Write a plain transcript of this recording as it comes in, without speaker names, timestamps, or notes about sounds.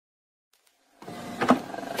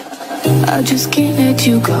I just can't let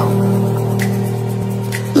you go.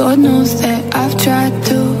 Lord knows that I've tried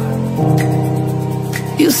to.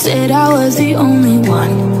 You said I was the only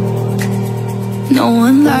one. No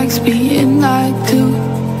one likes being lied to.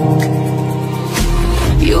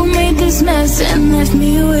 You made this mess and left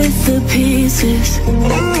me with the pieces.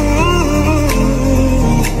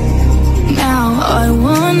 Now I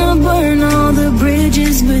wanna burn all the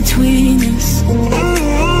bridges between us.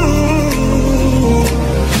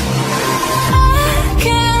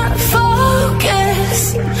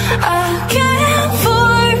 I can't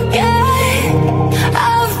forget.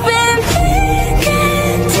 I've been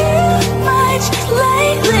thinking too much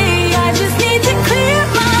lately. I just need to clear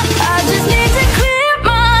my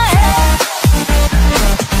head.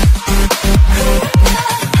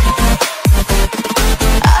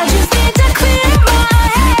 I just need to clear my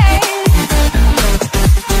head.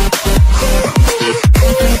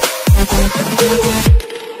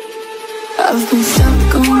 I've been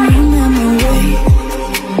stuck on your memory,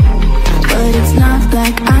 but it's not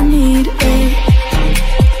like I need it.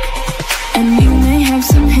 And you may have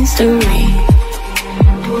some history,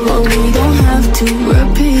 but we don't have to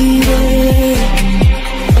repeat it.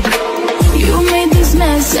 You made this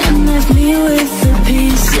mess and left me with the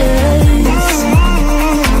pieces.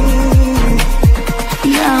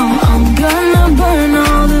 Now I'm gonna burn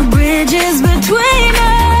all the bridges between us.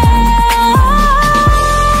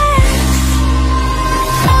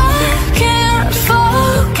 I can't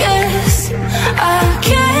forget.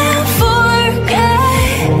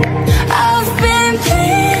 I've been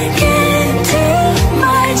thinking too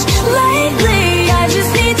much lately. I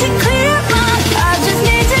just need to clear my head. I just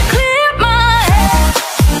need to clear my head.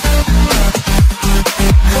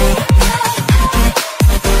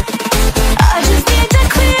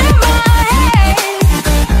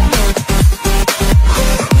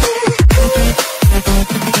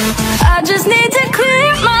 I just need to clear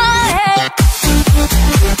my head.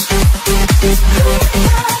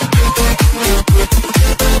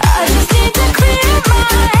 I just need to clear my head.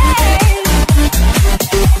 I just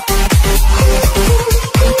need to clear my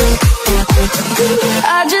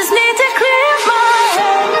head.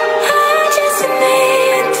 I just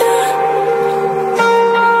need to. I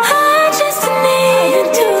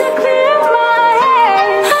just need to clear my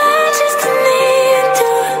head. I just need to.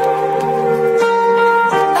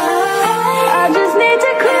 I just need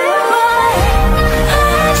to clear my head. I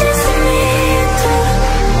just need to.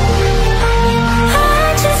 I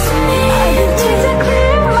just need to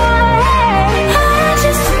clear my head. I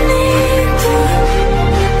just need to.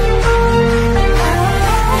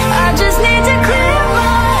 I just need to clear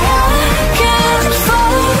my head. I can't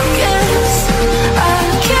focus. I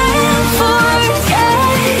can't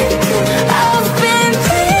forget. I've been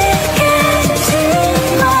thinking too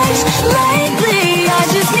much lately. I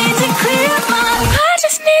just need to clear my. I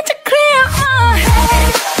just need to clear my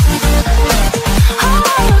head. Oh,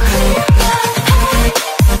 clear my head.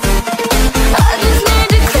 I just need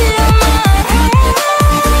to clear my head.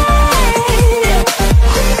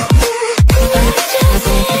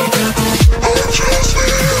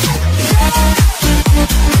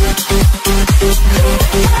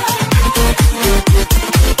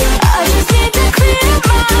 I just need to clear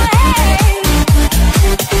my head.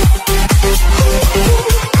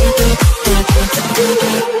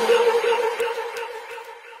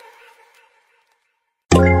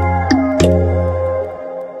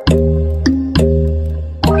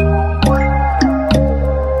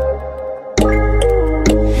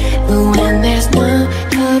 When there's no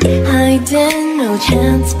hope hiding, no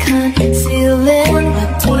chance concealing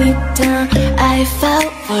what deep down I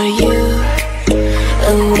felt for you.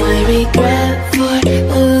 Oh, I regret for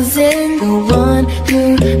losing the one who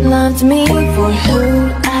loved me, for who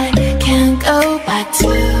I can't go back to.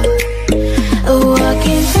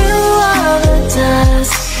 Walking through all the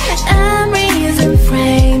dust, memories and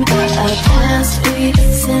frame a past we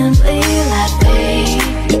simply let fade.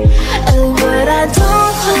 But I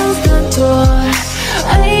don't close the door,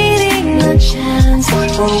 waiting a chance for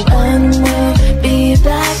when we'll be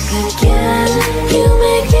back again. You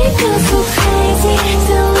make me feel so crazy,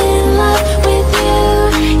 still in love with you.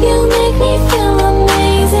 You make me feel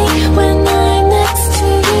amazing when I'm next to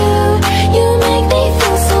you. You make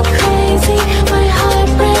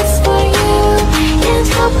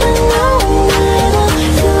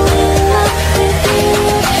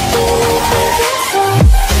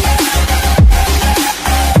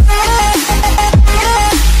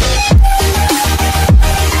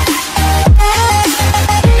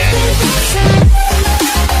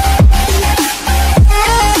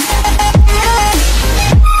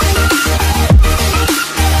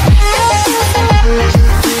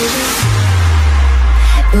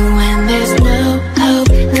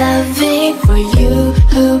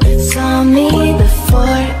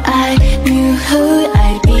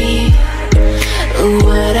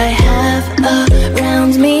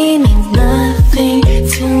around me means nothing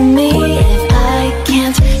to me if I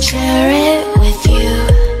can't share it with you.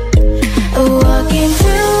 Walking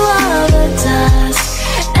through all the dust,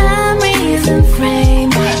 memories and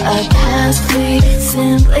frame a past we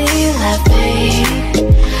simply left fade.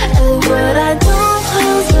 But I don't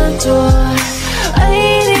close the door,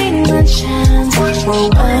 waiting the chance for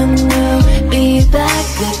when we'll be back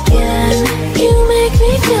again. You make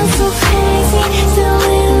me feel so crazy, still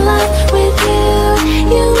in love with you.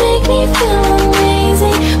 You make me feel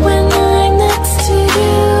amazing when I'm next to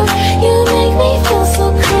you. You make me feel so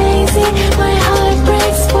crazy, my heart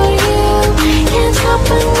breaks for you. Can't help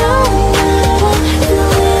but knowing that I'm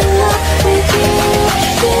still in love with you.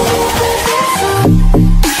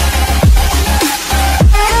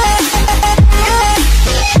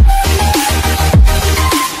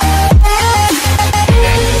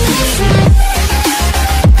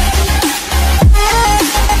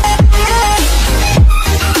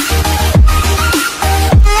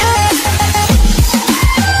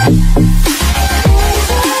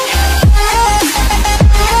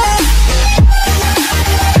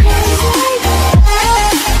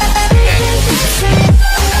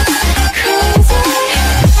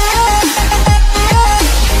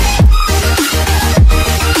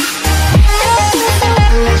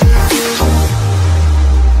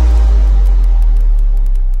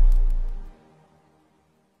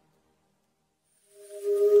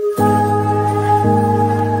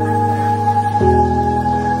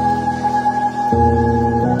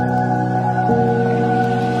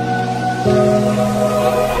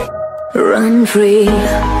 Run free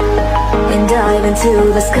and dive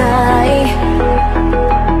into the sky.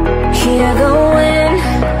 Hear the wind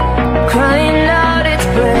crying out its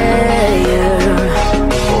prayer.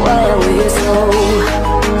 Why are we so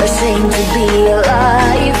ashamed to be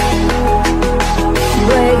alive?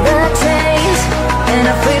 Break the chains and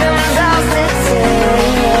our freedom does its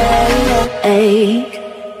take.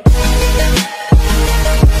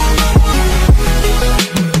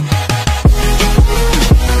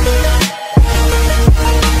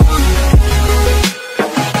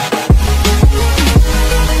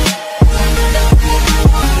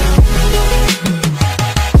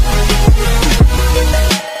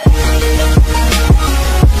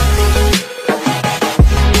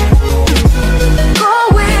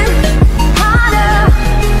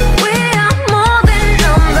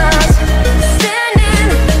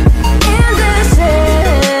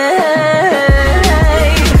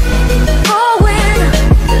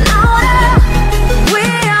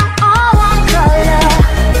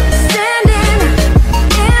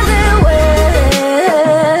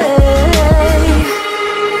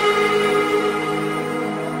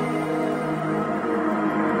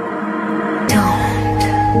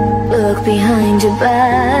 Behind your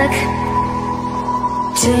back,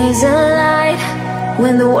 chase a light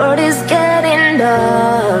when the world is getting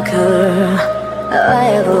darker. I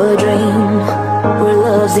have a dream where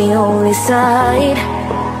love's the only side.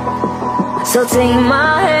 So take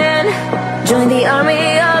my hand, join the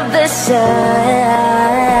army of the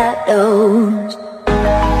shadows.